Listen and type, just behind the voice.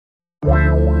And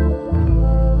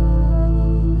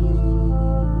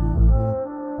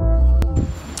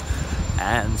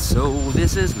so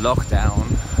this is lockdown,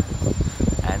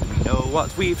 and we know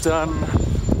what we've done.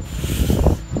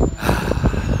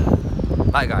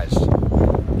 Right guys,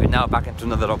 we're now back into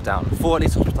another lockdown. For at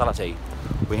least hospitality,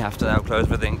 we have to now close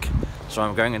everything. So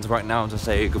I'm going into right now to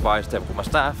say goodbye to my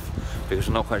staff, because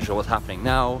we're not quite sure what's happening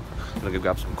now. I'm gonna go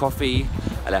grab some coffee.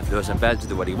 I left Lewis in bed to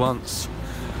do what he wants.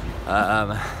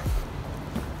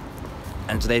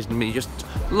 And today's gonna be just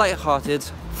light-hearted,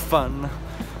 fun,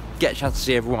 get a chance to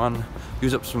see everyone,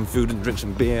 use up some food and drink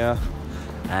some beer,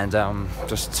 and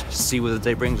just see where the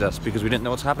day brings us, because we didn't know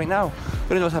what's happening now. We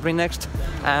don't know what's happening next,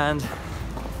 and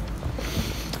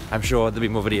I'm sure there'll be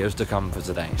more videos to come for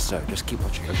today, so just keep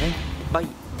watching, okay? Bye!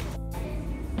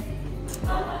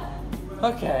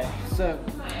 Okay, so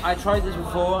I tried this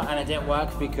before and it didn't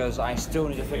work because I still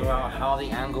need to figure out how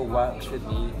the angle works with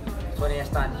me. So I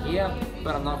stand here,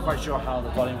 but I'm not quite sure how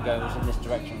the volume goes in this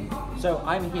direction. So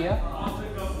I'm here.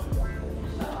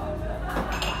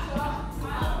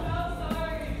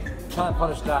 Trying to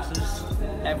polish glasses.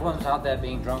 Everyone's out there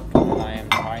being drunk, and I am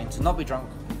trying to not be drunk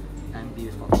and be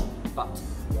responsible. But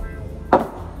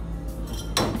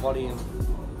volume,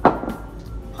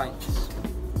 pints,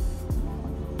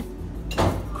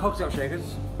 cocktail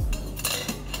shakers,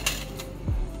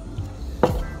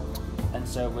 and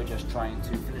so we're just trying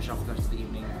to finish off the rest of the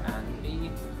evening and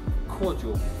be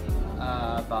cordial.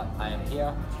 But I am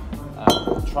here,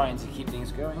 trying to keep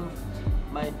things going.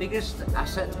 My biggest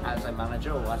asset as a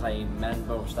manager or as a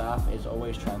member of staff is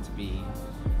always trying to be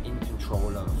in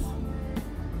control of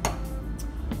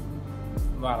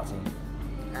morality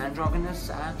and drunkenness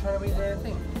and trying to be the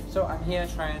thing. So I'm here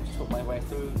trying to talk my way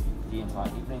through the entire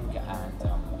evening and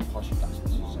polishing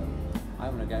glasses. So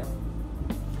I'm gonna go.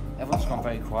 Everyone's gone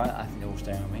very quiet. I think they're all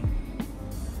staring at me.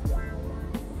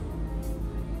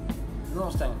 They're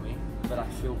not staring at me, but I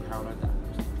feel paranoid that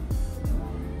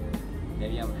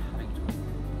maybe I'm having to.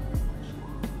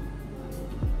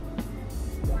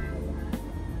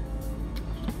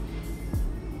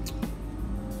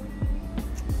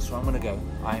 So I'm gonna go.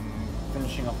 I'm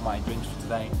finishing off my drinks for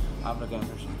today. I'm gonna go and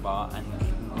finish the bar and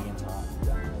keep the entire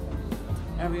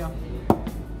area.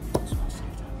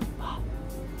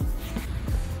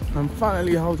 I'm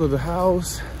finally out of the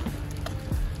house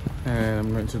and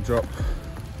I'm going to drop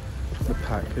the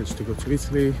package to go to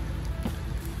Italy.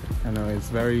 I know it's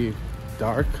very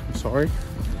dark, I'm sorry,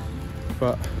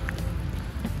 but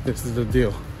this is the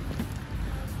deal.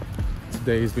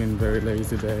 Today's been a very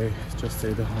lazy day, just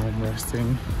stayed at home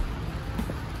resting,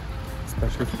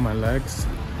 especially for my legs,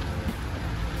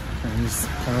 and it's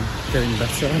kind of getting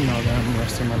better now that I'm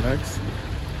resting my legs.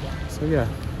 So yeah,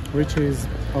 Richie is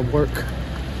at work.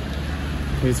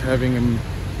 He's having a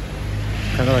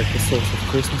kind of like a sort of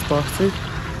Christmas party,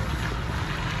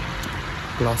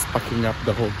 plus packing up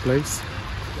the whole place.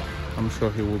 I'm sure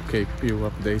he will keep you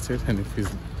updated, and if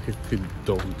he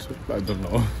don't, I don't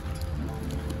know.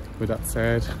 With that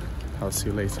said, I'll see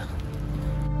you later.